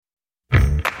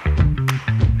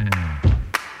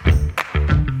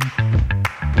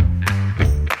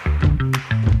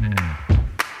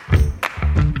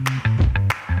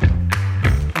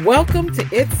Welcome to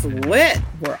It's Lit,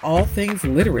 where all things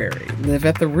literary live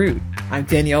at the Root. I'm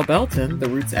Danielle Belton, the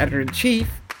Root's editor-in-chief,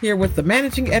 here with the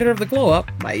managing editor of the Glow Up,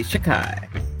 Maisha Kai.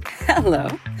 Hello.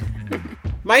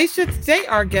 Maisha, today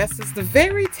our guest is the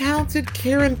very talented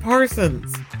Karyn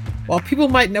Parsons. While people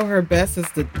might know her best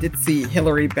as the ditzy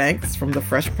Hilary Banks from The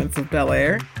Fresh Prince of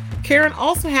Bel-Air, Karyn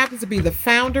also happens to be the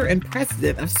founder and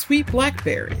president of Sweet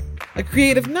Blackberry, a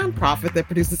creative nonprofit that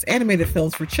produces animated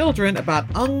films for children about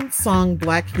unsung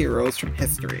Black heroes from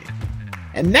history.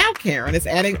 And now Karyn is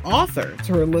adding author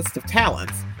to her list of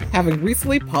talents, having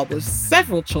recently published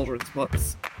several children's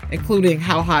books, including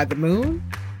How High the Moon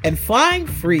and Flying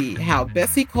Free, How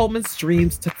Bessie Coleman's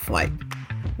Dreams Took Flight.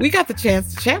 We got the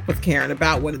chance to chat with Karyn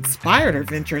about what inspired her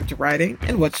venture into writing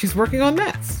and what she's working on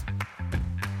next.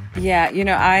 Yeah,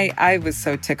 I was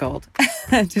so tickled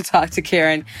to talk to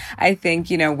Karyn. I think,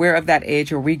 we're of that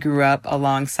age where we grew up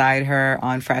alongside her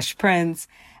on Fresh Prince.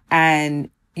 And,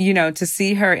 to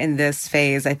see her in this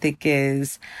phase, I think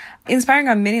is inspiring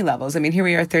on many levels. I mean, here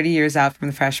we are 30 years out from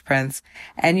the Fresh Prince.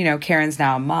 And, Karyn's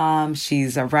now a mom.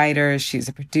 She's a writer. She's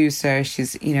a producer.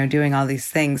 She's, doing all these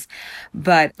things.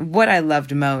 But what I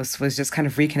loved most was just kind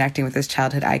of reconnecting with this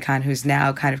childhood icon who's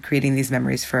now kind of creating these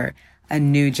memories for a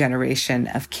new generation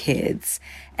of kids.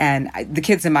 And the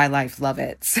kids in my life love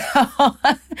it. So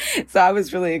I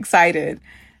was really excited.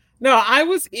 No, I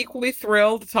was equally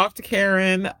thrilled to talk to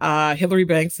Karyn. Hilary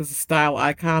Banks is a style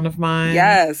icon of mine.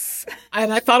 Yes.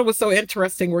 And I thought it was so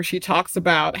interesting where she talks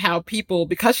about how people,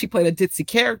 because she played a ditzy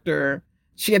character,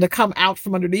 she had to come out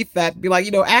from underneath that and be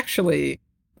like, actually,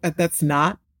 that's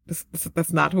not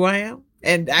who I am.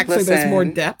 And actually, there's more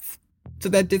depth to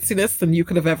that ditziness than you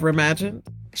could have ever imagined.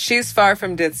 She's far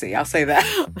from ditzy, I'll say that.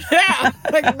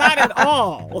 Yeah, not at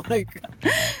all.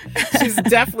 She's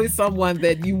definitely someone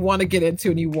that you want to get into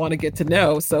and you want to get to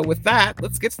know. So with that,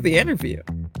 let's get to the interview.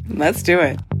 Let's do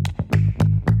it.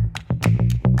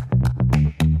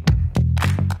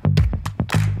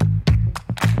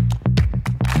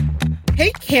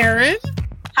 Hey, Karyn.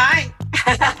 Hi.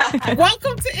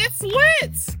 Welcome to It's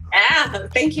Lit. Yeah,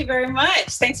 thank you very much.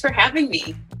 Thanks for having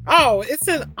me. Oh, it's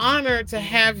an honor to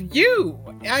have you.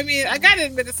 I mean, I gotta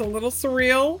admit, it's a little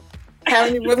surreal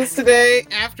having you with us today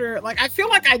after, I feel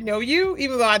like I know you,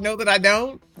 even though I know that I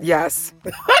don't. Yes.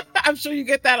 I'm sure you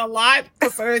get that a lot,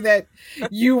 considering that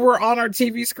you were on our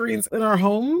TV screens in our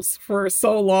homes for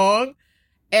so long.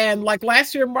 And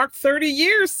last year marked 30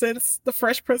 years since The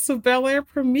Fresh Prince of Bel-Air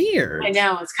premiered. I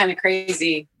know, it's kind of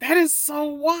crazy. That is so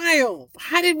wild.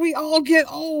 How did we all get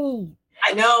old?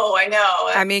 I know.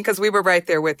 I mean, because we were right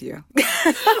there with you.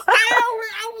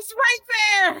 I was right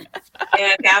there.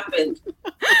 Yeah, it happened.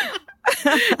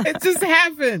 It just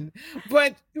happened.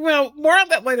 But, more on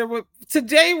that later. But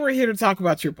today we're here to talk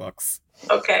about your books.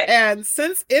 Okay. And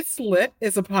since It's Lit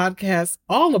is a podcast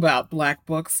all about Black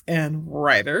books and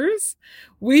writers,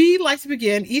 we like to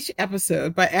begin each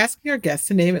episode by asking our guests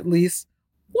to name at least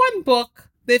one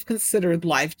book they've considered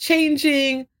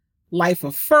life-changing,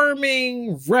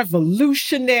 life-affirming,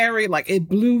 revolutionary, it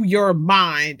blew your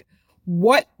mind.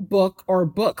 What book or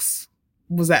books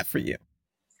was that for you?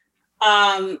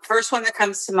 First one that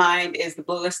comes to mind is The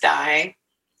Bluest Eye,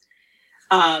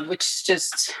 which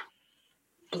just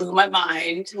blew my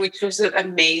mind, which was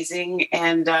amazing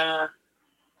and,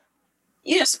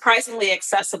 surprisingly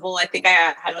accessible. I think I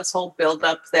had this whole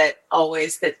buildup that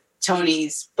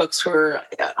Tony's books were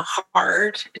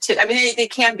hard to, they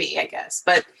can be, I guess,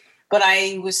 but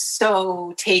I was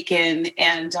so taken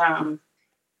and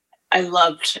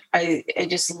I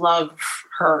just love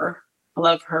her. I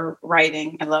love her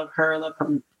writing. I love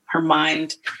her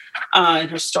mind and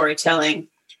her storytelling.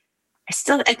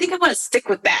 I think I want to stick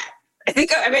with that. I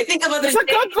think of other things. It's a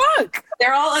good book.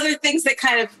 There are all other things that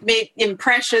kind of made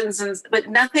impressions, but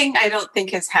nothing I don't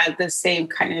think has had the same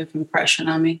kind of impression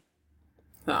on me.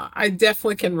 I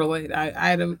definitely can relate. I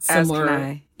had a similar. As can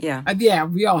I. Yeah. Yeah,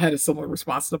 we all had a similar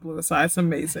response to Bluest Eye. It's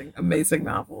an amazing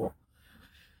novel.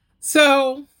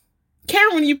 So,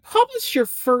 Karyn, when you published your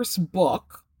first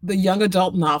book, the young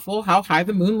adult novel, How High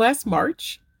the Moon, last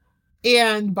March,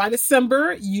 and by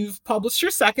December, you've published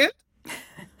your second,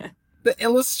 the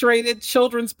illustrated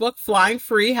children's book, Flying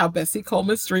Free, How Bessie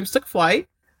Coleman's Dreams Took Flight.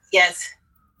 Yes.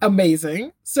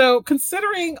 Amazing. So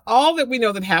considering all that we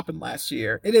know that happened last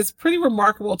year, it is pretty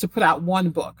remarkable to put out one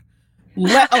book,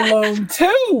 let alone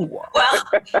two. Well,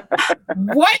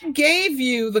 what gave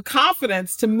you the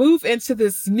confidence to move into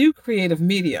this new creative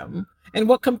medium, and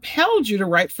what compelled you to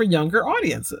write for younger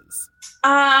audiences?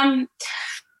 My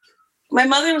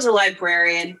mother was a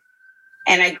librarian,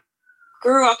 and I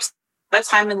grew up that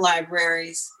time in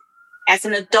libraries. As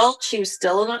an adult, she was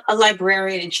still a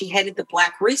librarian, and she headed the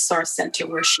Black Resource Center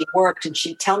where she worked. And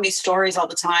she'd tell me stories all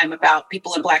the time about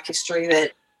people in Black history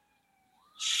that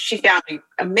she found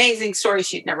amazing stories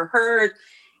she'd never heard.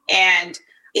 And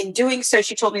in doing so,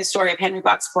 she told me the story of Henry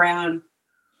Box Brown,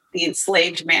 the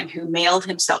enslaved man who mailed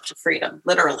himself to freedom,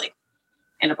 literally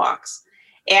in a box.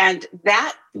 And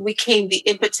that became the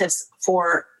impetus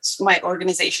for my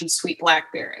organization, Sweet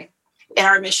Blackberry. And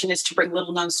our mission is to bring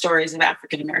little known stories of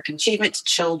African American achievement to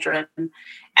children.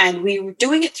 And we were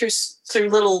doing it through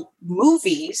little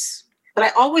movies, but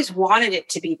I always wanted it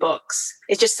to be books.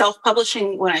 It's just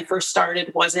self-publishing when I first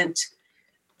started wasn't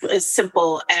as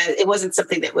simple as, it wasn't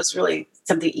something that was really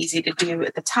something easy to do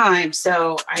at the time.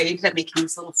 So I ended up making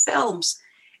these little films.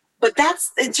 But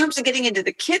that's, in terms of getting into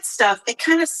the kids stuff, it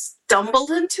kind of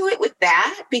stumbled into it with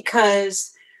that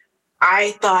because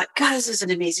I thought, God, this is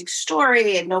an amazing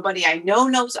story. And nobody I know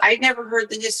knows. I'd never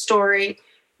heard his story.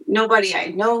 Nobody I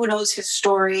know knows his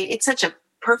story. It's such a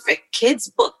perfect kids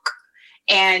book.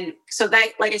 And so that,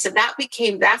 like I said,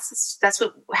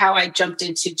 how I jumped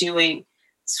into doing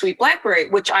Sweet Blackberry,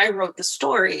 which I wrote the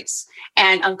stories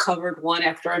and uncovered one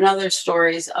after another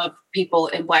stories of people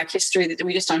in Black history that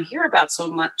we just don't hear about so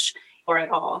much or at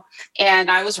all. And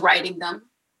I was writing them.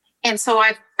 And so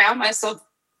I found myself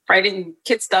writing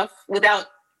kid stuff without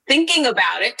thinking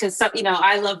about it because,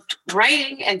 I loved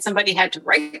writing and somebody had to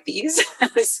write these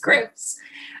scripts.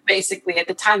 Basically, at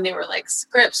the time, they were like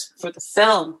scripts for the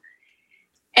film.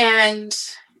 And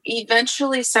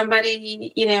eventually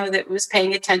somebody, that was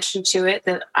paying attention to it,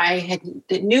 that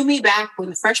knew me back when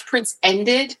the Fresh Prince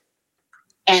ended,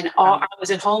 and I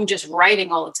was at home just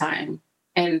writing all the time.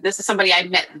 And this is somebody I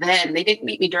met then. They didn't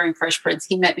meet me during Fresh Prince.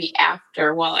 He met me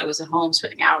after, while I was at home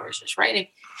spending hours just writing.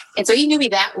 And so he knew me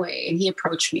that way, and he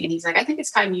approached me and he's like, I think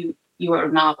it's time you wrote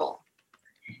a novel.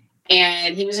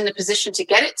 And he was in a position to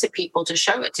get it to people, to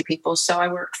show it to people. So I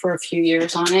worked for a few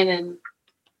years on it, and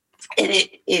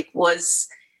it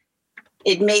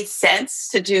made sense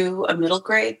to do a middle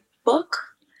grade book,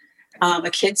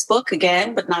 a kid's book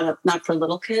again, but not for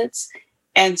little kids.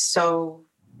 And so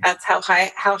that's how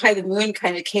High the Moon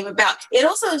kind of came about. It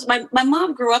also is, my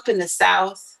mom grew up in the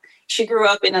South. She grew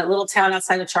up in a little town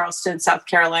outside of Charleston, South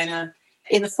Carolina,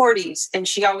 in the 40s. And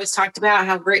she always talked about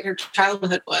how great her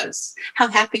childhood was, how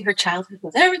happy her childhood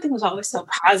was. Everything was always so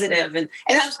positive. And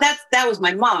that was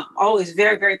my mom, always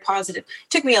very, very positive. It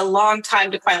took me a long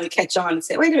time to finally catch on and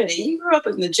say, wait a minute, you grew up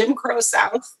in the Jim Crow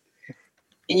South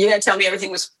and you're going to tell me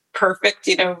everything was perfect,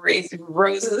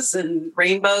 roses and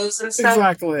rainbows and stuff.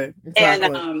 Exactly.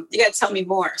 And you got to tell me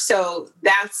more. So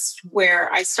that's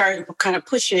where I started kind of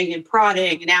pushing and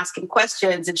prodding and asking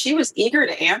questions. And she was eager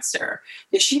to answer.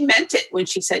 She meant it when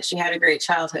she said she had a great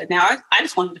childhood. Now, I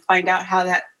just wanted to find out how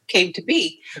that came to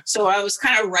be. So I was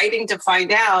kind of writing to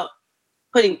find out,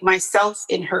 putting myself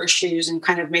in her shoes and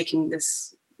kind of making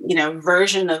this,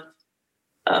 version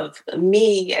of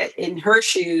me in her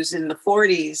shoes in the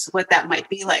 40s, what that might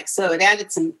be like. So it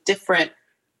added some different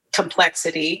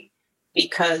complexity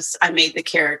because I made the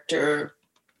character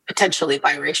potentially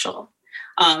biracial.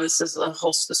 This is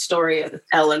the story of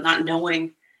Ella not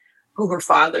knowing who her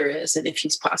father is and if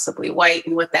he's possibly white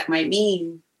and what that might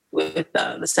mean with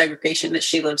the segregation that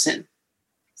she lives in.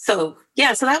 So,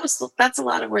 yeah, so that's a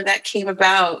lot of where that came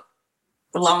about.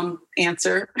 The long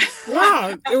answer.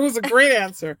 Wow, it was a great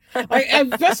answer.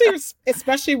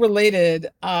 Especially related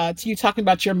to you talking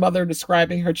about your mother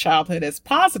describing her childhood as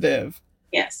positive.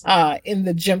 Yes. In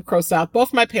the Jim Crow South.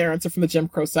 Both my parents are from the Jim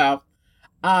Crow South.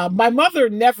 My mother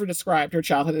never described her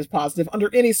childhood as positive under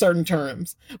any certain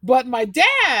terms. But my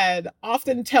dad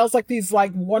often tells these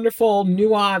wonderful,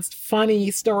 nuanced,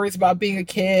 funny stories about being a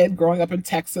kid, growing up in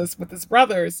Texas with his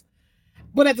brothers.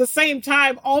 But at the same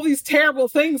time, all these terrible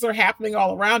things are happening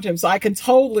all around him. So I can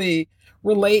totally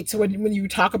relate to when you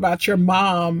talk about your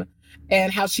mom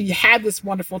and how she had this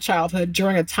wonderful childhood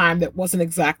during a time that wasn't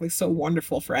exactly so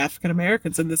wonderful for African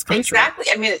Americans in this country. Exactly.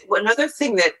 I mean, another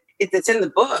thing that's in the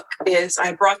book is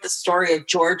I brought the story of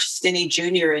George Stinney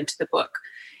Jr. into the book.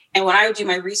 And when I would do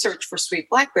my research for Sweet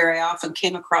Blackberry, I often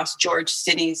came across George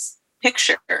Stinney's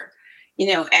picture,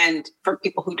 and for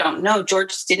people who don't know,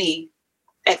 George Stinney,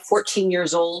 at 14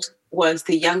 years old, was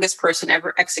the youngest person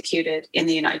ever executed in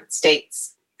the United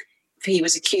States. He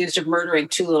was accused of murdering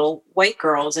two little white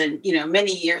girls. And,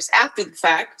 many years after the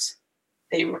fact,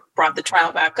 they brought the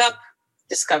trial back up,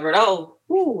 discovered,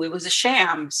 it was a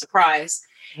sham, surprise.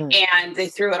 And they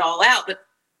threw it all out. But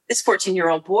this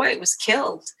 14-year-old boy was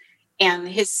killed. And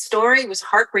his story was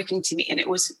heartbreaking to me. And it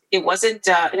wasn't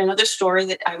another story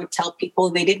that I would tell people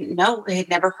and they didn't know, they had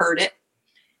never heard it.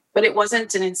 But it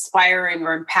wasn't an inspiring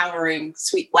or empowering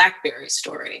Sweet Blackberry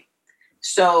story.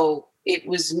 So it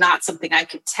was not something I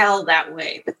could tell that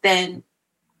way. But then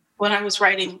when I was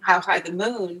writing How High the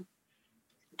Moon,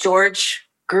 George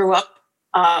grew up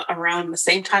around the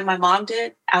same time my mom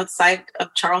did, outside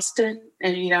of Charleston,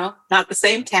 and not the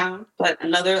same town, but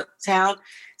another town.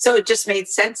 So it just made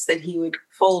sense that he would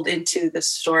fold into the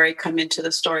story, come into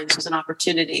the story. This was an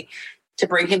opportunity to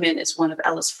bring him in as one of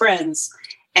Ella's friends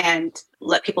and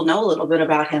let people know a little bit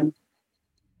about him.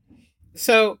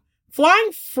 So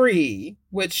Flying Free,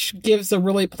 which gives a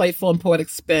really playful and poetic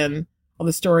spin on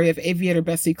the story of aviator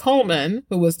Bessie Coleman,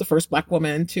 who was the first Black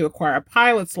woman to acquire a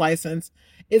pilot's license,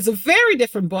 is a very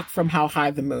different book from How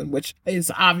High the Moon, which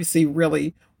is obviously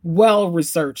really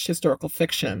well-researched historical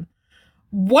fiction.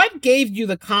 What gave you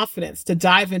the confidence to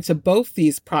dive into both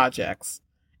these projects?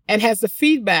 And has the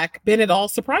feedback been at all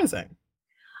surprising?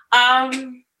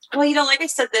 Well, like I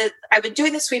said, that I've been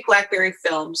doing the Sweet Blackberry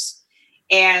films,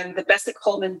 and the Bessie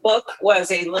Coleman book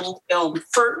was a little film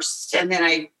first, and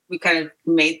then we kind of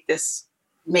made this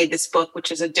book, which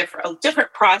is a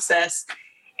different process,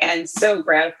 and so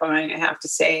gratifying, I have to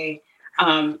say.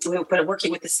 We were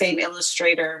working with the same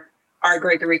illustrator, R.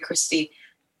 Gregory Christie.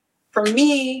 For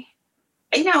me,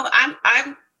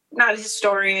 I'm not a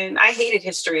historian. I hated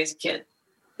history as a kid.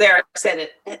 There, I said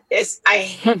it. I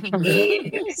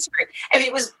hated history. I mean,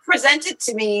 it was presented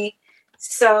to me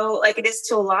so like it is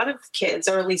to a lot of kids,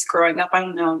 or at least growing up. I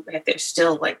don't know if they're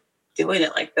still like doing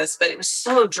it like this, but it was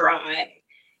so dry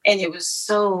and it was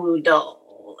so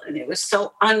dull and it was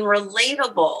so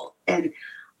unrelatable. And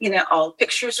all the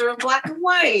pictures were in black and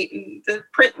white, and the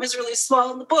print was really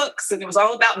small in the books, and it was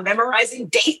all about memorizing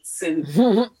dates. And,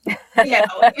 it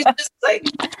was just like,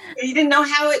 you didn't know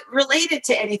how it related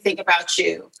to anything about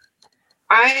you.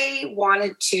 I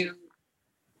wanted to,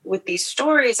 with these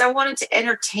stories, I wanted to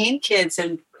entertain kids,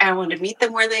 and I wanted to meet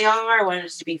them where they are. I wanted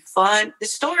it to be fun. The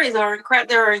stories are incredible.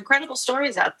 There are incredible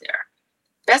stories out there.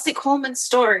 Bessie Coleman's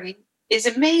story is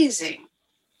amazing.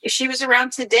 If she was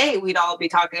around today, we'd all be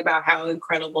talking about how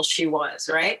incredible she was,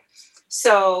 right?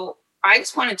 So I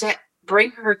just wanted to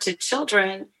bring her to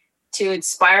children, to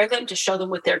inspire them, to show them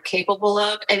what they're capable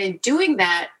of. And in doing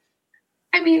that,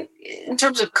 I mean, in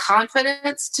terms of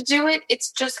confidence to do it, it's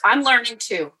just, I'm learning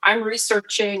too. I'm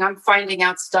researching, I'm finding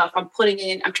out stuff, I'm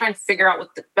trying to figure out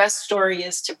what the best story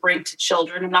is to bring to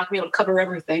children. I'm not gonna be able to cover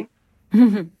everything,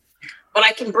 but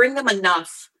I can bring them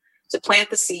enough to plant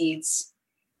the seeds.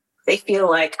 They feel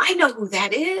like, I know who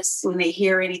that is when they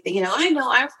hear anything. They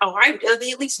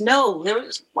at least know there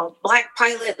was a Black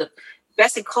pilot,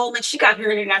 Bessie Coleman. She got her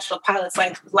international pilot's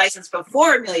license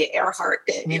before Amelia Earhart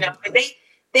did.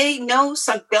 They know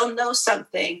something. They'll know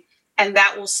something, and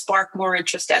that will spark more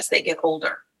interest as they get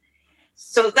older.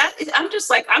 So I'm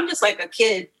just like a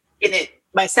kid in it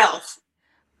myself.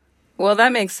 Well,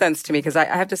 that makes sense to me, because I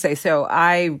have to say, so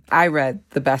I read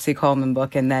the Bessie Coleman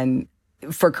book, and then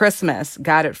for Christmas,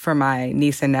 got it for my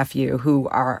niece and nephew, who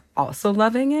are also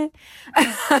loving it.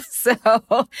 So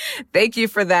thank you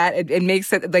for that. It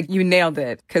makes it like you nailed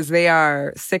it, because they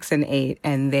are 6 and 8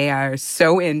 and they are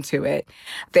so into it.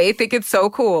 They think it's so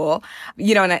cool.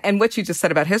 And what you just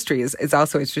said about history is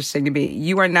also interesting to me.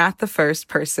 You are not the first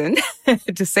person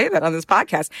to say that on this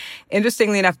podcast.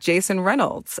 Interestingly enough, Jason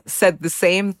Reynolds said the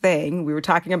same thing. We were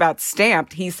talking about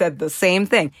Stamped. He said the same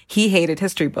thing. He hated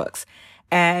history books.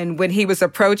 And when he was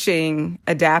approaching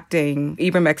adapting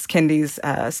Ibram X. Kendi's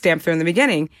Stamped from the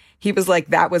Beginning, he was like,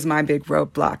 that was my big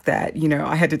roadblock, that,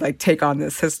 I had to take on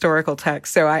this historical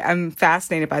text. So I'm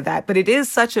fascinated by that. But it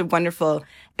is such a wonderful,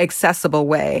 accessible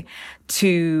way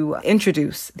to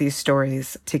introduce these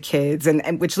stories to kids.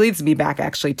 And which leads me back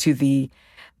actually to the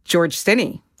George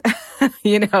Stinney,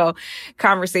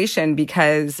 conversation,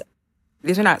 because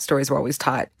these are not stories we're always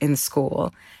taught in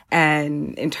school.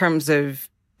 And in terms of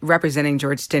representing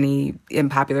George Stinney in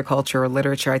popular culture or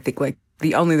literature, I think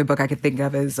the only other book I could think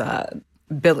of is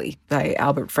Billy by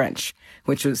Albert French,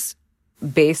 which was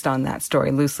based on that story,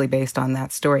 loosely based on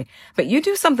that story. But you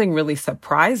do something really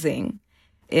surprising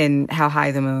in How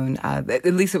High the Moon. At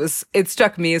least it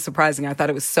struck me as surprising. I thought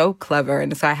it was so clever.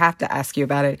 And so I have to ask you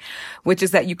about it, which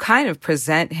is that you kind of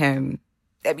present him.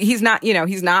 He's not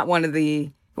one of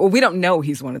the, well, we don't know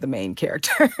he's one of the main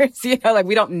characters, we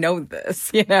don't know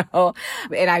this, And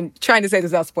I'm trying to say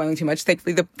this without spoiling too much.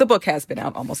 Thankfully, the book has been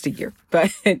out almost a year,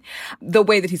 but the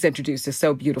way that he's introduced is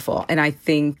so beautiful. And I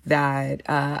think that,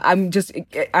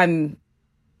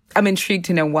 I'm intrigued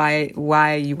to know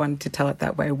why you wanted to tell it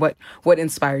that way. What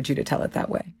inspired you to tell it that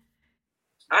way?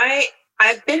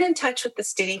 I've been in touch with the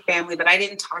Stinney family, but I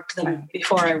didn't talk to them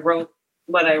before I wrote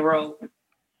what I wrote.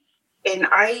 And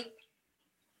I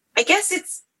guess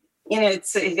it's, I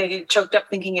get choked up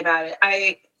thinking about it.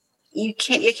 you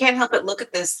can't help but look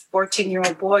at this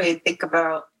 14-year-old boy and think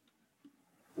about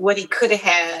what he could have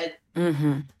had,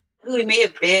 who he may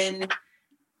have been,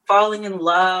 falling in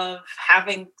love,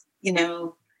 having,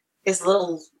 his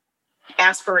little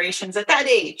aspirations at that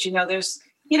age.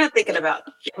 Thinking about,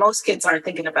 most kids aren't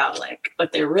thinking about like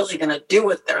what they're really going to do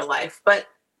with their life, but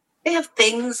they have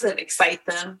things that excite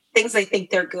them, things they think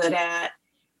they're good at.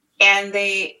 And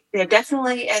they're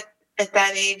definitely at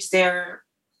that age, they're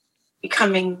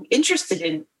becoming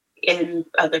interested in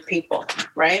other people,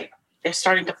 right? They're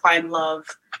starting to find love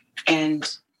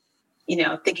and,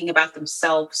 thinking about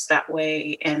themselves that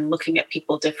way and looking at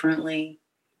people differently.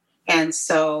 And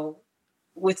so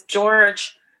with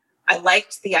George, I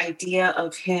liked the idea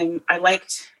of him. I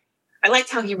liked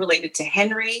how he related to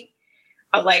Henry.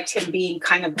 I liked him being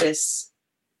kind of this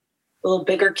little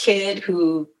bigger kid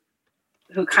who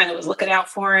kind of was looking out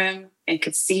for him and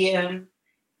could see him.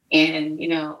 And,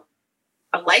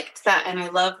 I liked that. And I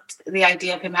loved the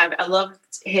idea of I loved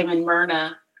him and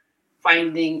Myrna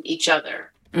finding each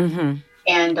other. Mm-hmm.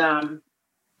 And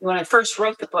when I first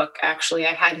wrote the book, actually,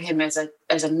 I had him as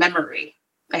a memory.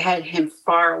 I had him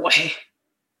far away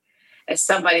as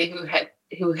somebody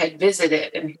who had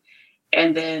visited.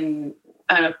 And then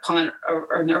upon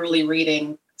an early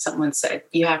reading, someone said,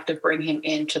 you have to bring him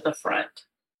into the front.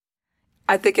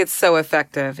 I think it's so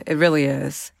effective. It really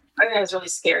is. I was really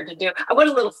scared to do it. I went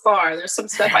a little far. There's some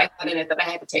stuff I had in it that I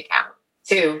had to take out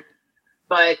too.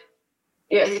 But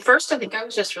yeah, at first I think I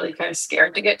was just really kind of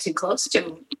scared to get too close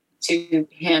to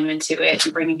him and to it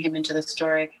and bringing him into the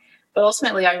story. But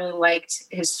ultimately I really liked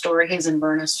his story, his and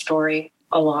Myrna's story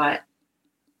a lot.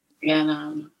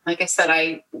 And like I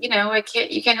said, you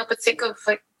can't help but think of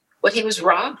like what he was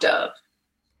robbed of.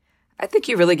 I think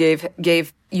you really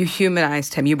you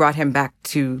humanized him. You brought him back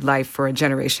to life for a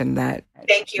generation that.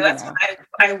 Thank you. That's what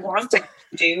I wanted to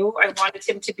do. I wanted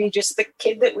him to be just the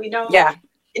kid that we know. Yeah.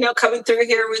 Coming through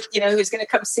here with, who's going to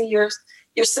come see your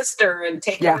sister and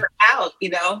take her out.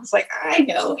 It's like, I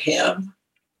know him,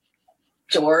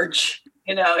 George.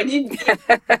 And I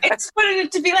just wanted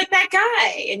it to be like that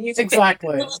guy. And you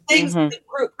exactly little things in the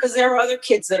group because there are other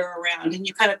kids that are around, and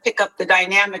you kind of pick up the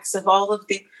dynamics of all of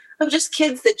just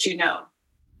kids that you know.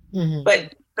 Mm-hmm.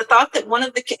 But the thought that one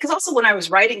of the kids, because also when I was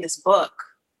writing this book,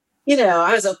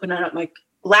 I was opening up my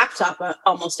laptop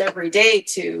almost every day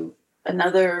to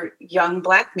another young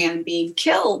Black man being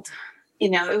killed.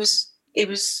 It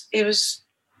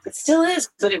still is,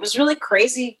 but it was really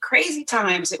crazy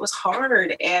times. It was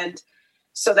hard. And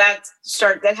so that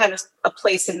had a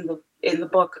place in the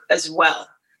book as well.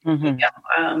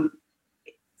 Mm-hmm.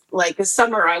 Like this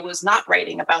summer, I was not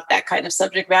writing about that kind of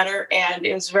subject matter, and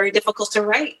it was very difficult to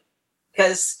write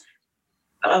because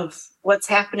of what's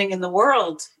happening in the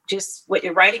world. Just what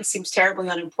you're writing seems terribly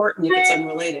unimportant if it's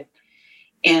unrelated.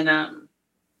 And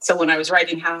so when I was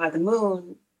writing How High the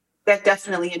Moon, that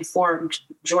definitely informed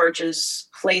George's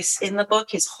place in the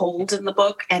book, his hold in the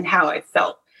book, and how I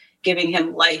felt giving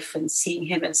him life and seeing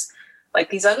him as like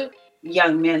these other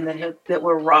young men that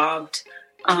were robbed.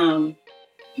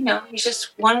 He's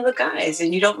just one of the guys,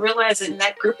 and you don't realize in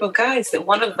that group of guys that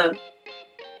one of them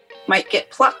might get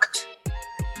plucked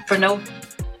for no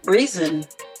reason,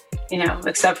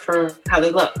 except for how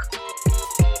they look.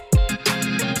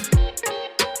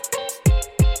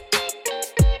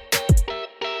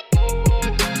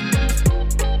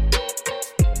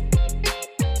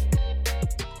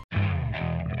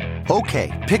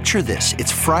 Okay, picture this.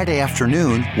 It's Friday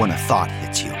afternoon when a thought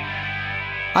hits you.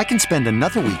 I can spend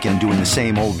another weekend doing the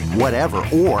same old whatever,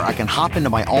 or I can hop into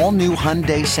my all-new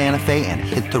Hyundai Santa Fe and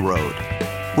hit the road.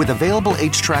 With available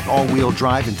H-Track all-wheel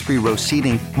drive and 3-row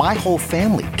seating, my whole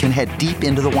family can head deep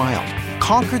into the wild.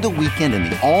 Conquer the weekend in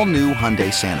the all-new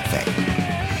Hyundai Santa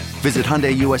Fe. Visit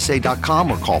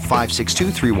HyundaiUSA.com or call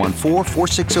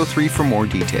 562-314-4603 for more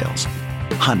details.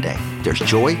 Hyundai, there's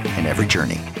joy in every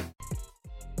journey.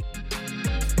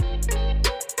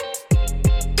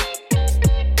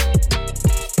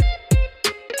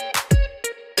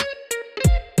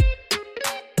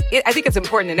 I think it's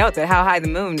important to note that How High the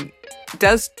Moon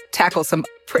does tackle some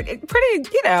pretty,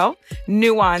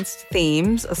 nuanced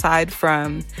themes aside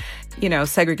from,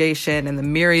 segregation and the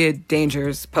myriad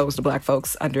dangers posed to Black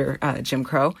folks under Jim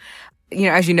Crow.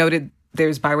 As you noted,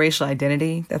 there's biracial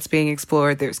identity that's being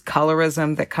explored. There's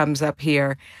colorism that comes up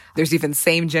here. There's even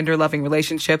same gender loving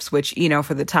relationships, which,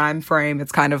 for the time frame,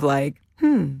 it's kind of like,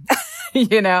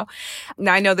 Now,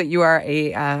 I know that you are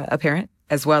a parent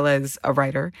as well as a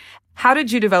writer. How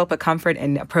did you develop a comfort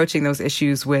in approaching those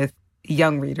issues with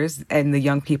young readers and the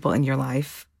young people in your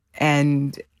life?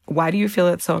 And why do you feel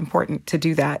it's so important to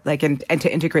do that, and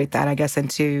to integrate that, I guess,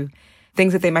 into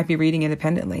things that they might be reading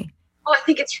independently? Well, I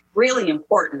think it's really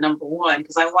important, number one,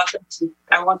 because I want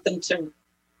them to, I mean,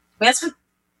 that's what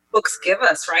books give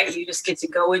us, right? You just get to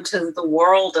go into the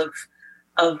world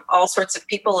of all sorts of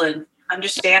people and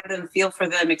understand them, feel for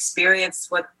them, experience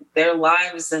what their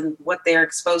lives and what they're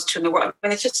exposed to in the world. I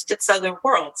mean, it's other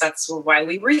worlds. That's why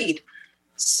we read.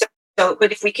 So,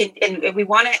 but if we can, and we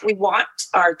want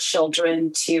our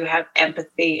children to have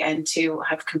empathy and to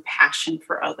have compassion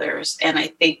for others. And I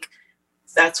think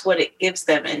that's what it gives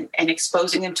them, and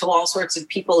exposing them to all sorts of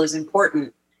people is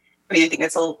important. I mean, I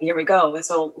think here we go. That's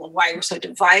why we're so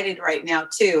divided right now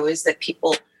too, is that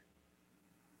people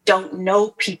don't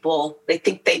know people. They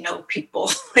think they know people.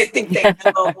 They think they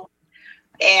know.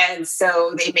 And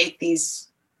so they make these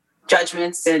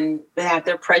judgments and they have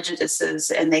their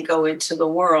prejudices and they go into the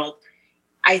world.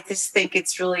 I just think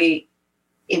it's really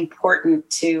important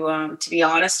to be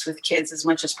honest with kids as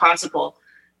much as possible.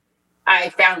 I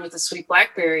found with the Sweet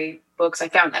Blackberry books, I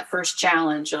found that first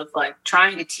challenge of like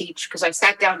trying to teach, because I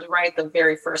sat down to write the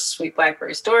very first Sweet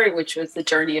Blackberry story, which was the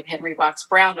journey of Henry Box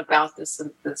Brown about this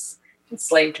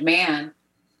enslaved man.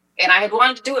 And I had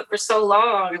wanted to do it for so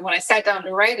long. And when I sat down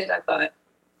to write it, I thought,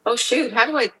 oh, shoot, how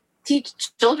do I teach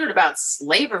children about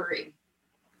slavery?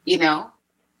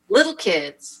 Little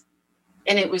kids.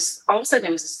 And it was all of a sudden,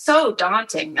 it was so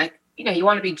daunting. Like, you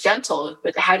want to be gentle,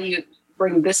 but how do you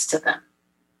bring this to them?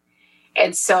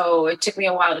 And so it took me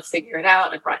a while to figure it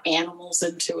out. I brought animals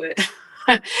into it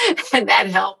and that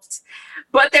helped.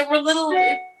 But there were little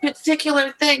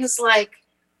particular things like,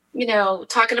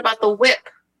 talking about the whip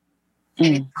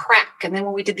and it crack. And then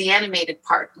when we did the animated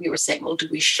part, we were saying, well, do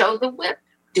we show the whip?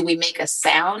 Do we make a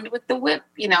sound with the whip?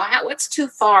 What's too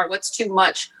far? What's too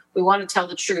much? We want to tell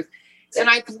the truth. And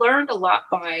I've learned a lot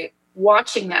by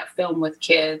watching that film with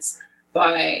kids,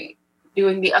 by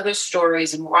doing the other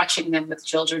stories and watching them with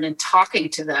children and talking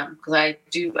to them. Because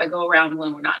I go around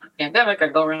when we're not in a pandemic, I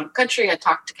go around the country,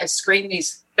 I screen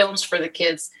these films for the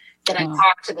kids and I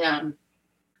talk to them.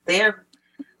 They're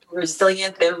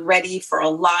resilient, they're ready for a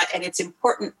lot. And it's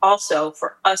important also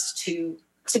for us to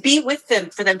be with them,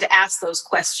 for them to ask those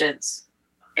questions.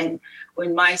 And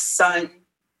when my son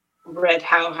read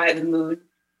How High the Moon,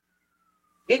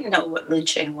 he didn't know what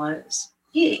lynching was.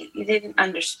 He didn't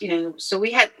understand, so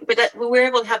we were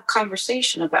able to have a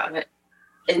conversation about it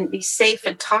and be safe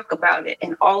and talk about it.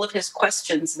 And all of his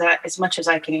questions, that as much as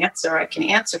I can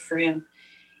answer for him.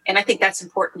 And I think that's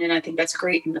important. And I think that's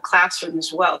great in the classroom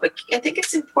as well. But I think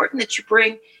it's important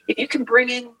that if you can bring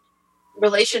in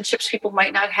relationships people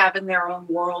might not have in their own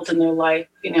world, in their life,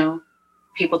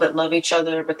 people that love each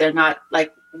other, but they're not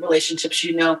like relationships,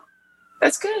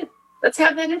 that's good. Let's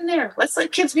have that in there. Let's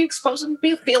let kids be exposed and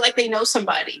feel like they know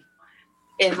somebody.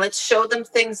 And let's show them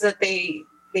things that they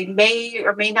may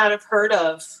or may not have heard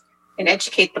of and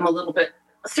educate them a little bit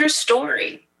through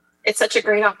story. It's such a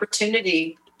great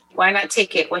opportunity. Why not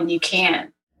take it when you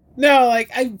can? No,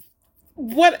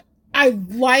 what I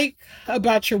like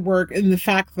about your work and the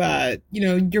fact that,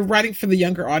 you're writing for the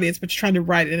younger audience, but you're trying to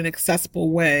write in an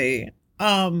accessible way,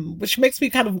 which makes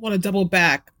me kind of want to double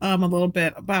back a little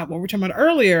bit about what we were talking about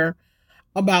earlier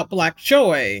about Black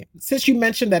joy. Since you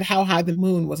mentioned that How High the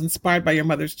Moon was inspired by your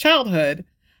mother's childhood,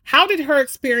 how did her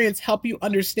experience help you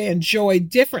understand joy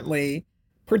differently,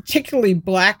 particularly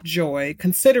Black joy,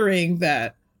 considering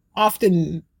that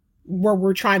often where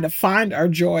we're trying to find our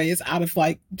joy is out of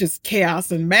just chaos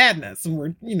and madness, and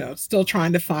we're, still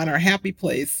trying to find our happy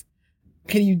place.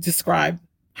 Can you describe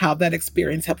how that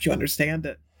experience helped you understand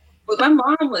it? Well, my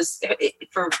mom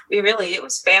it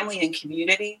was family and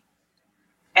community.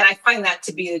 And I find that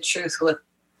to be the truth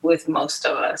with most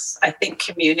of us. I think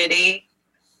community,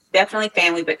 definitely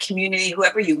family, but community,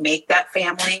 whoever you make that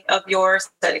family of yours,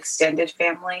 that extended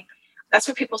family, that's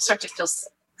where people start to feel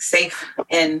safe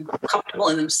and comfortable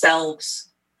in themselves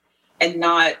and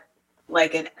not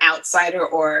like an outsider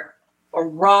or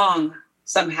wrong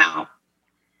somehow,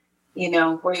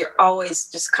 where you're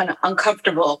always just kind of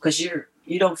uncomfortable because you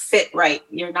don't fit right.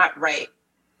 You're not right.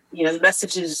 The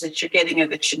messages that you're getting are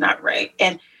that you're not right.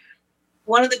 And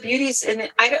one of the beauties in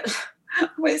it, I'm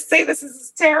going to say this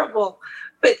is terrible,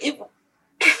 but in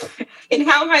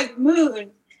How High the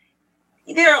Moon,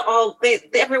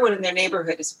 everyone in their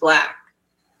neighborhood is Black,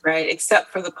 right?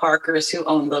 Except for the Parkers who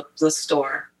own the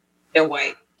store. They're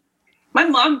white. My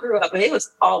mom grew up and it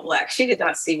was all Black. She did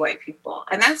not see white people.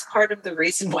 And that's part of the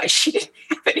reason why she didn't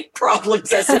have any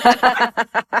problems as a child.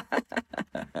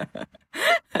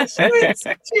 She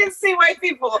didn't see white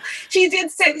people. She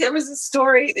did say there was a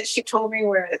story that she told me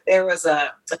where there was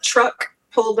a truck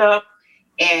pulled up,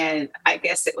 and I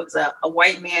guess it was a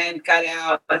white man got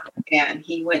out and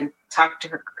he went and talked to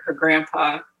her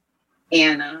grandpa,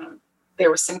 and there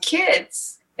were some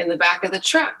kids in the back of the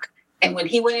truck. And when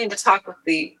he went in to talk with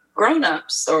the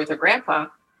grown-ups or the grandpa,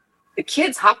 the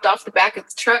kids hopped off the back of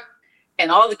the truck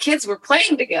and all the kids were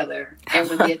playing together. And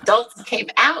when the adults came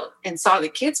out and saw the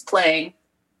kids playing,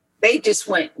 they just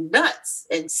went nuts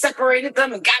and separated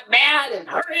them and got mad and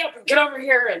hurry up and get over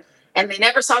here. And they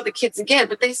never saw the kids again.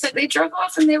 But they said they drove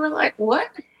off and they were like, what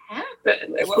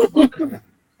happened?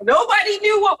 Nobody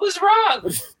knew what was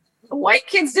wrong. The white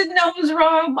kids didn't know what was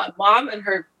wrong. My mom and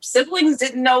her siblings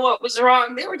didn't know what was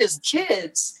wrong. They were just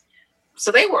kids.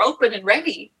 So they were open and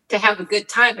ready to have a good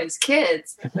time as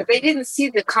kids, but they didn't see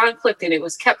the conflict, and it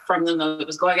was kept from them that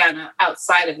was going on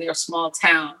outside of their small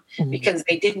town because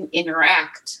they didn't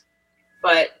interact.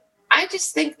 But I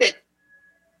just think that,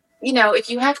 you know, if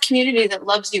you have community that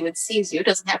loves you and sees you, it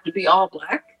doesn't have to be all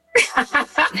Black.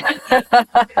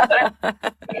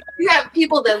 You have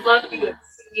people that love you and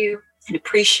see you and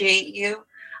appreciate you.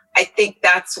 I think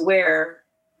that's where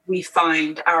we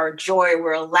find our joy.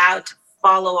 We're allowed to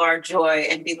follow our joy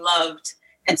and be loved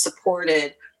and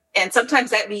supported. And sometimes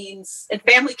that means, and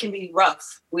family can be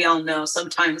rough. We all know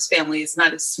sometimes family is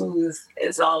not as smooth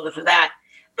as all of that.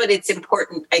 But it's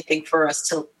important, I think, for us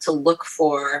to look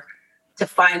for, to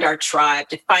find our tribe,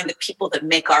 to find the people that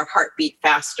make our heart beat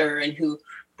faster and who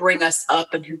bring us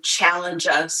up and who challenge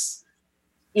us,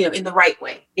 you know, in the right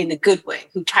way, in the good way,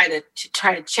 who try to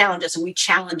challenge us, and we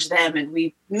challenge them, and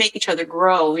we make each other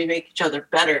grow, we make each other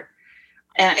better.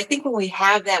 And I think when we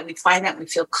have that, we find that we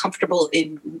feel comfortable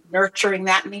in nurturing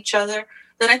that in each other,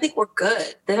 then I think we're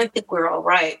good. Then I think we're all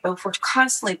right. But if we're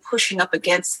constantly pushing up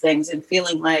against things and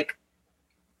feeling like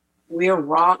we're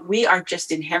wrong, we are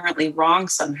just inherently wrong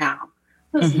somehow,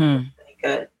 that's not really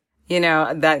good. You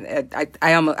know, that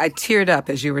I teared up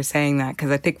as you were saying that,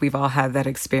 because I think we've all had that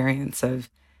experience of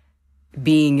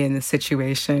being in a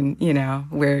situation, you know,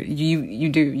 where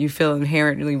you feel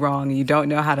inherently wrong. You don't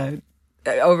know how to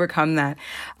overcome that.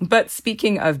 But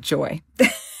speaking of joy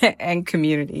and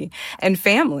community and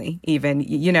family, even,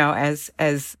 you know,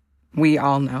 as we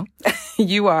all know,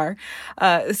 you are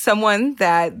someone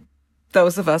that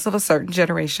those of us of a certain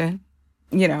generation,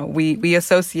 you know, we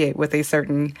associate with a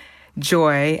certain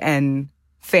joy and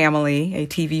family, a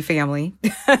TV family,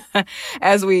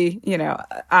 as we, you know,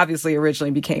 obviously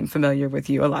originally became familiar with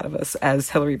you, a lot of us, as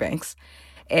Hilary Banks.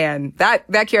 And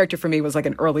that character for me was like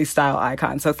an early style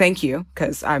icon. So thank you,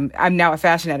 because I'm now a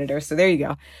fashion editor. So there you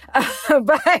go.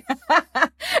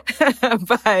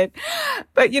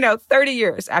 But you know, 30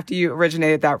 years after you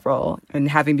originated that role and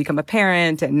having become a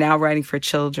parent and now writing for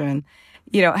children,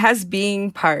 you know, has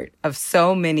being part of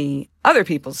so many other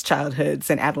people's childhoods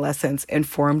and adolescence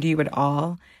informed you at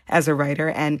all as a writer?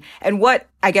 And what,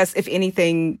 I guess, if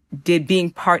anything, did being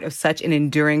part of such an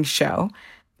enduring show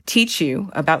teach you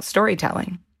about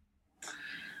storytelling?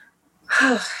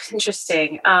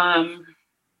 Interesting. I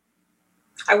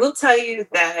will tell you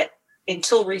that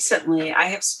until recently, I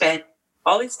have spent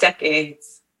all these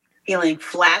decades feeling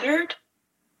flattered,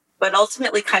 but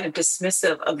ultimately kind of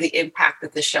dismissive of the impact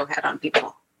that the show had on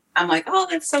people. I'm like, oh,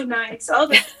 that's so nice.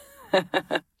 Oh, you're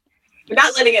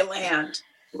not letting it land,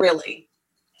 really.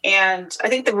 And I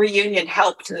think the reunion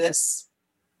helped this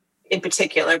in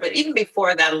particular, but even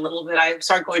before that a little bit, I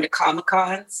started going to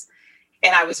Comic-Cons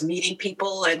and I was meeting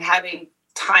people and having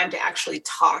time to actually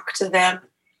talk to them.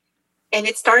 And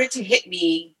it started to hit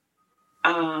me.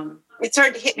 How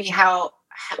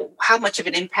much of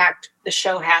an impact the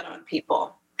show had on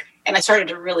people. And I started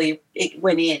to really, it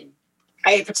went in.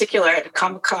 In particular, at a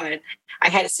Comic-Con, I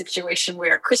had a situation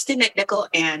where Kristen McNichol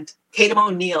and Tatum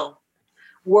O'Neal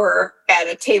were at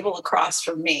a table across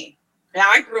from me. Now,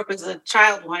 I grew up as a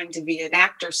child wanting to be an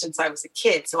actor since I was a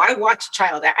kid. So I watched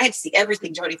I had to see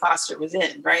everything Jodie Foster was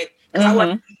in, right? Mm-hmm. I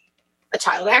wanted to be a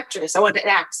child actress. I wanted to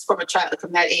act from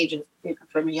that age,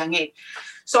 from a young age.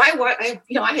 So I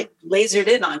had lasered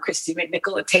in on Christy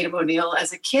McNichol and Tatum O'Neal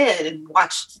as a kid and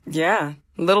watched. Yeah.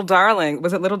 Little Darling.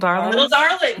 Was it Little Darling? Little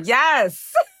Darlings.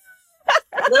 Yes.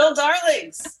 Little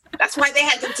Darlings. That's why they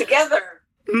had them together.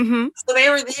 Mm-hmm. So they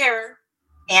were there.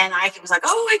 And I was like,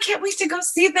 oh, I can't wait to go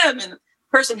see them. And the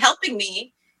person helping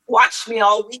me watched me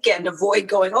all weekend avoid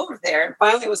going over there. And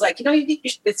finally was like,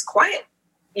 it's quiet.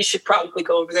 You should probably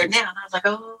go over there now. And I was like,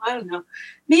 oh, I don't know,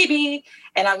 maybe.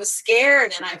 And I was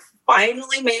scared. And I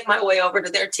finally made my way over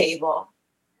to their table.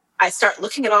 I start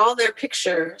looking at all their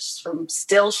pictures from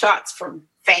still shots from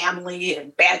Family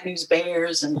and Bad News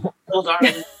Bears and Little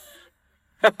Darling.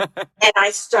 And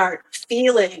I start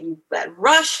feeling that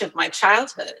rush of my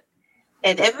childhood.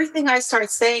 And everything I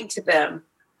start saying to them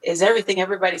is everything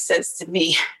everybody says to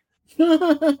me.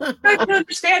 I can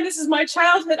understand. This is my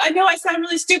childhood. I know I sound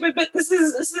really stupid, but this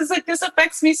is like, this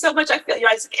affects me so much. I feel,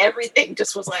 I just, everything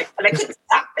just was like, and I couldn't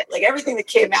stop it. Like everything that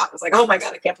came out was like, oh my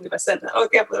God, I can't believe I said that. Oh, I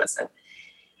can't believe I said that.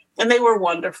 And they were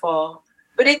wonderful,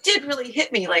 but it did really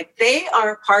hit me. Like they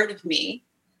are a part of me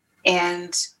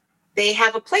and they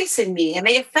have a place in me and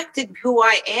they affected who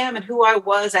I am and who I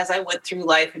was as I went through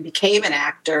life and became an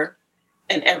actor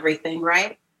and everything.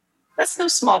 Right. That's no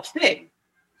small thing.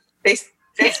 They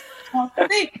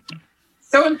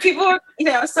So when people,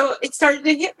 so it started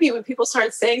to hit me when people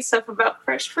started saying stuff about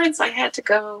Fresh Prince, I had to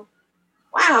go,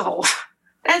 wow,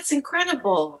 that's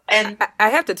incredible. And I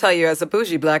have to tell you, as a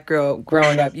bougie Black girl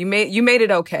growing up, you made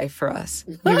it okay for us.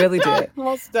 You really did.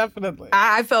 Most definitely.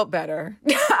 I felt better.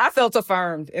 I felt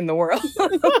affirmed in the world.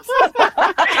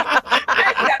 I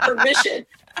got permission.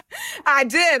 I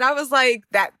did. I was like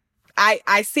that.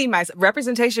 I see myself.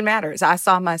 Representation matters. I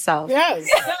saw myself. Yes.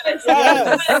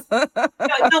 Yes.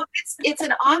 No, it's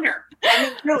an honor. I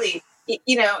mean, really,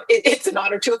 it's an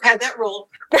honor to have had that role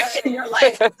in your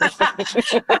life. But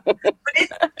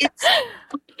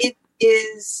it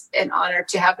is an honor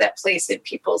to have that place in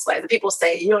people's lives. People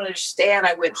say, you don't understand.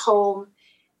 I went home.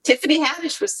 Tiffany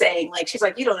Haddish was saying, like, she's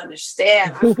like, you don't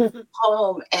understand. I went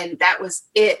home and that was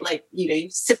it. Like, you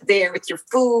sit there with your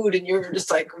food and you're just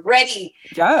like ready.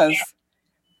 Yes.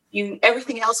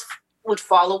 Everything else would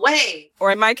fall away.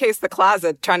 Or in my case, the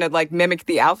closet, trying to like mimic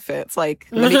the outfits. Like,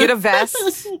 let me get a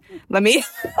vest. Let me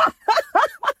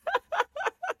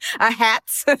a hat.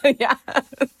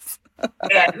 Yes.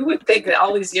 Yeah, who would think that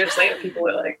all these years later people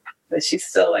were like, that she's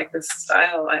still like this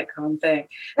style icon thing.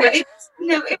 But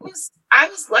I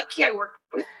was lucky I worked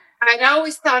with, I'd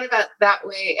always thought about it that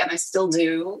way, and I still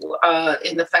do,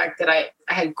 in the fact that I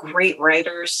had great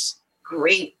writers,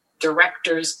 great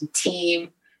directors and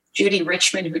team. Judy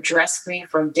Richmond, who dressed me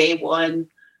from day one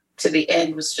to the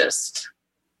end, was just,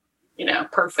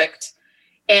 perfect.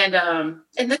 And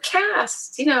the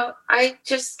cast, I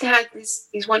just had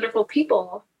these wonderful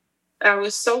people. I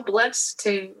was so blessed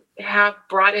to have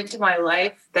brought into my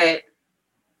life that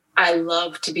I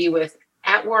love to be with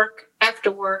at work, after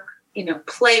work,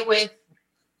 play with.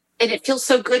 And it feels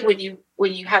so good when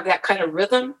you have that kind of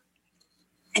rhythm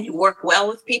and you work well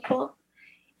with people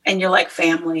and you're like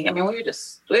family. I mean, we're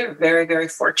very, very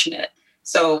fortunate.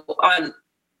 So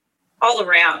all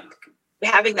around,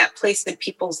 having that place in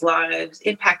people's lives,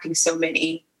 impacting so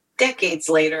many decades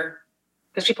later,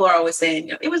 because people are always saying,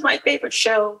 it was my favorite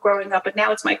show growing up, and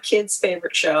now it's my kid's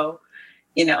favorite show.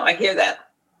 I hear that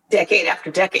decade after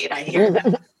decade. I hear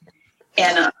that.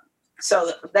 And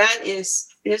so that is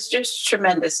just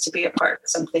tremendous to be a part of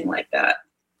something like that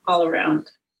all around.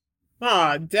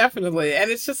 Oh, definitely. And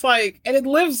it's just like, and it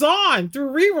lives on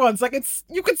through reruns. Like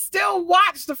you can still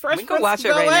watch The Fresh Prince of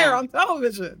Bel-Air on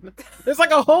television. There's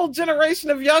like a whole generation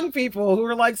of young people who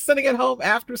are like sitting at home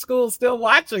after school still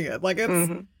watching it. Like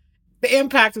the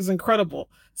impact is incredible.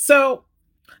 So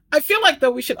I feel like though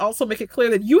we should also make it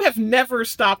clear that you have never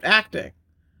stopped acting.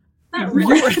 Not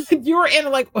really. You were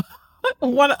in like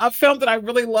a film that I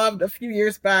really loved a few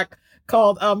years back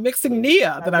called Mixing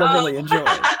Nia that I really enjoyed.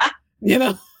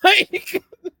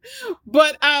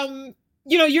 But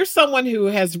you're someone who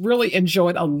has really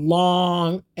enjoyed a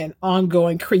long and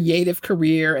ongoing creative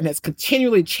career and has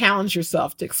continually challenged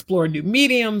yourself to explore new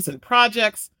mediums and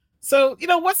projects. So,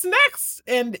 what's next?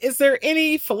 And is there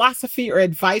any philosophy or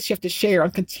advice you have to share on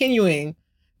continuing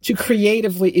to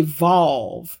creatively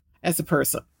evolve as a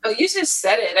person? Oh, you just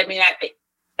said it. I mean,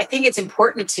 I think it's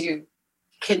important to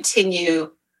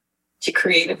continue to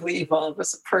creatively evolve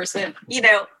as a person.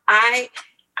 I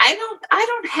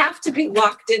don't have to be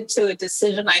locked into a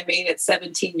decision I made at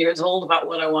 17 years old about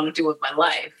what I want to do with my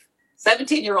life.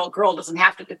 17-year-old girl doesn't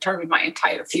have to determine my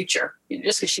entire future.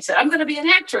 Just because she said, I'm going to be an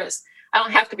actress, I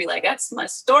don't have to be like, that's my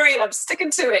story and I'm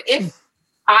sticking to it. If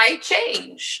I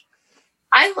change,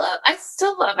 I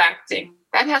still love acting.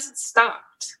 That hasn't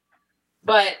stopped.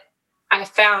 But I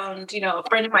found, a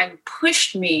friend of mine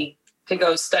pushed me to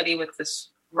go study with this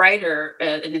writer,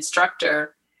 an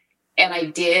instructor. And I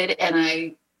did. And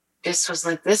I just was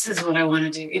like, this is what I want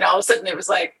to do. All of a sudden it was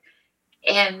like,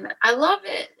 and I love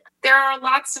it. There are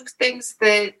lots of things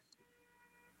that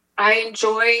I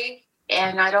enjoy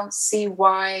and I don't see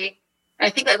why. I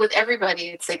think that with everybody,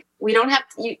 it's like, we don't have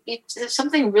to, if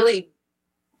something really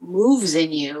moves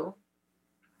in you,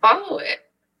 follow it,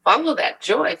 follow that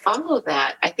joy, follow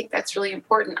that. I think that's really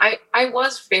important. I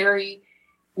was very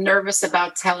nervous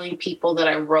about telling people that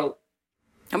I wrote.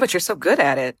 Oh, but you're so good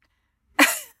at it.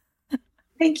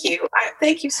 Thank you.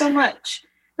 Thank you so much.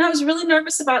 And I was really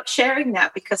nervous about sharing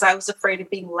that because I was afraid of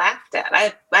being laughed at.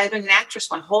 I've been an actress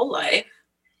my whole life.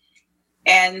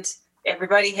 And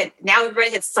everybody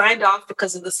had signed off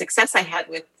because of the success I had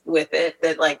with it,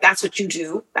 that like, that's what you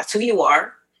do. That's who you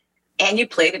are. And you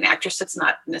played an actress that's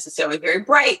not necessarily very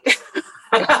bright.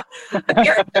 It's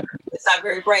not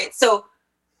very bright. So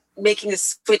making a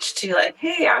switch to like,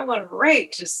 hey, I want to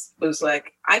write, just was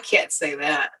like, I can't say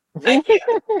that. I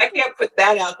can't put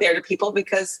that out there to people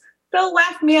because they'll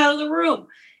laugh me out of the room.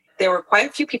 There were quite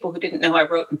a few people who didn't know I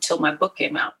wrote until my book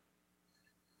came out.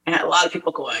 And a lot of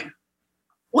people going,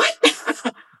 what?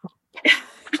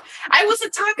 I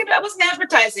wasn't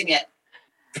advertising it.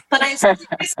 But I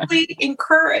seriously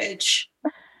encourage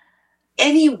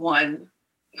anyone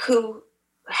who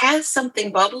has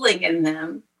something bubbling in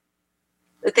them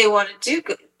that they want to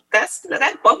do.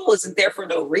 That bubble isn't there for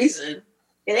no reason.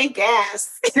 It ain't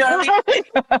gas. You know what I mean?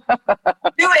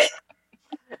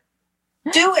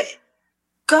 Do it.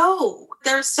 Go.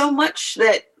 There's so much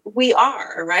that we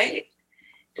are, right?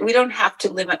 We don't have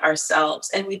to limit ourselves,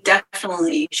 and we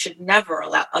definitely should never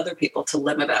allow other people to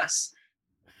limit us.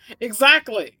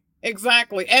 Exactly.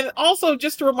 And also,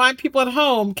 just to remind people at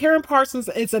home, Karyn Parsons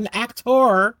is an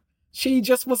actor. She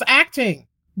just was acting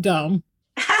dumb.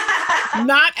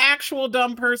 Not actual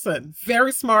dumb person.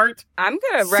 Very smart. I'm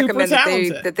going to recommend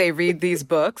that they read these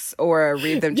books or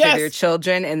read them to their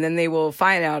children, and then they will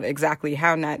find out exactly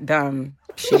how not dumb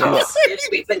she is.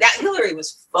 But that Hilary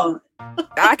was fun.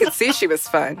 I could see she was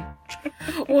fun.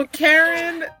 Well,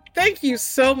 Karyn, thank you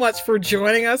so much for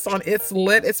joining us on It's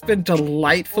Lit. It's been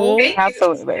delightful.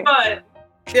 Absolutely.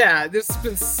 Yeah, this has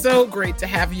been so great to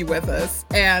have you with us.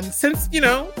 And since,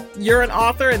 you're an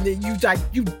author and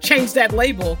you changed that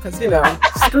label because,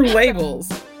 screw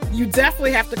labels, you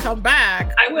definitely have to come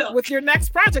back. I will. With your next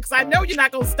project, because I know you're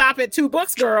not going to stop at 2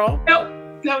 books, girl. No.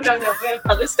 We have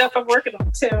other stuff I'm working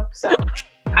on, too. So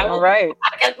I will. All right.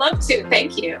 I'd love to.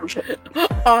 Thank you.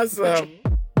 Awesome.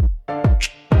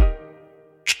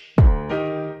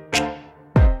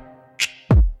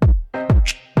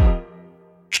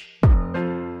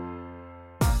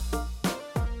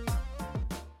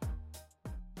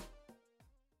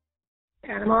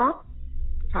 Panama?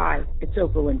 Hi, it's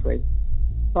Oprah Winfrey.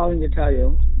 Calling to tell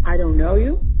you, I don't know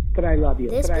you, but I love you.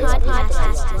 This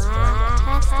podcast is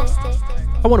fantastic.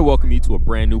 I want to welcome you to a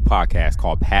brand new podcast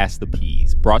called Pass the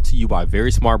Peas, brought to you by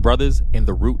Very Smart Brothers and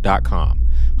TheRoot.com,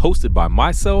 hosted by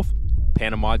myself,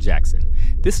 Panama Jackson.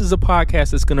 This is a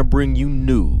podcast that's going to bring you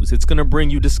news. It's going to bring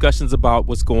you discussions about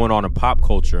what's going on in pop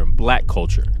culture and black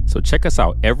culture. So check us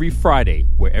out every Friday,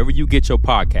 wherever you get your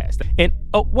podcast. And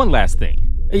one last thing.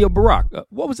 Hey, yo, Barack,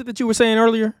 what was it that you were saying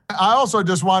earlier? I also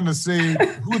just wanted to see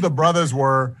who the brothers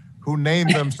were who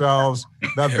named themselves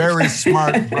the Very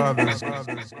Smart Brothers.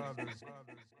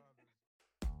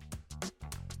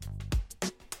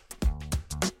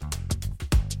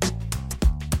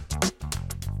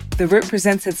 The Root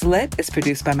Presents It's Lit is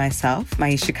produced by myself,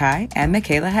 Maisha Kai, and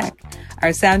Michaela Heck.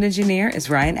 Our sound engineer is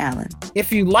Ryan Allen.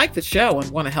 If you like the show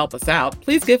and want to help us out,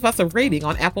 please give us a rating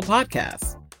on Apple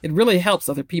Podcasts. It really helps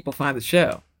other people find the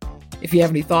show. If you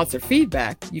have any thoughts or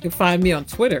feedback, you can find me on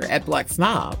Twitter at Black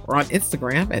Snob or on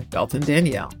Instagram at Belton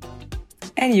Danielle.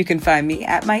 And you can find me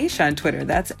at Maisha on Twitter.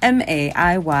 That's MAIYSHA,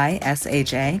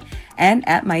 and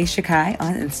at Maisha Kai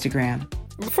on Instagram.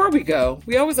 Before we go,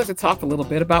 we always like to talk a little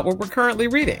bit about what we're currently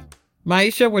reading.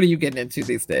 Maisha, what are you getting into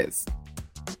these days?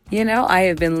 I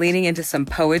have been leaning into some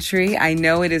poetry. I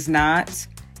know it is not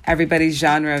everybody's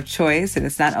genre of choice, and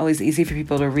it's not always easy for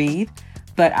people to read,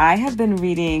 but I have been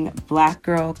reading Black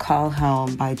Girl Call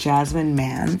Home by Jasmine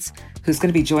Mans, who's going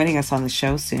to be joining us on the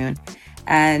show soon.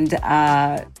 And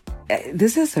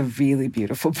this is a really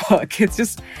beautiful book. It's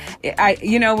just,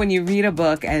 when you read a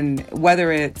book, and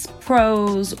whether it's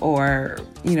prose or,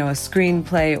 a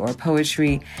screenplay or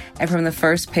poetry, and from the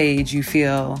first page,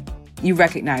 you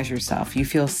recognize yourself, you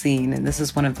feel seen. And this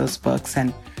is one of those books.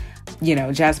 And,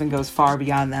 Jasmine goes far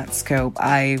beyond that scope.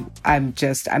 I'm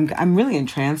really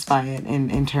entranced by it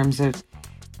in terms of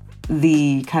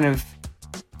the kind of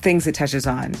things it touches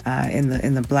on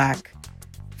in the Black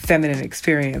feminine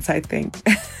experience, I think,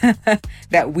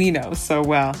 that we know so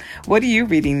well. What are you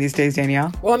reading these days,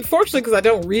 Danielle? Well, unfortunately, because I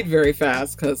don't read very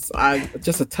fast, because I'm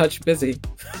just a touch busy.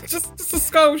 just a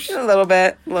skosh. A little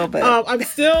bit. I'm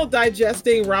still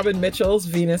digesting Robin Mitchell's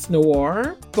Venus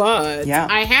Noir, but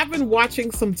I have been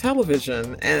watching some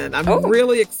television, and I'm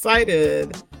really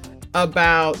excited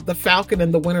about The Falcon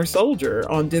and the Winter Soldier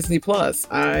on Disney+.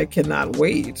 I cannot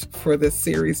wait for this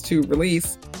series to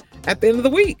release at the end of the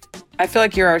week. I feel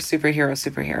like you're our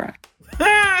superhero.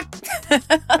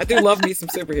 I do love me some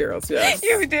superheroes, yes.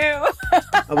 You do.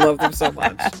 I love them so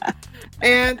much.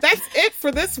 And that's it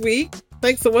for this week.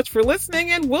 Thanks so much for listening,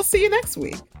 and we'll see you next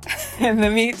week. In the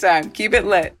meantime, keep it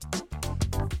lit.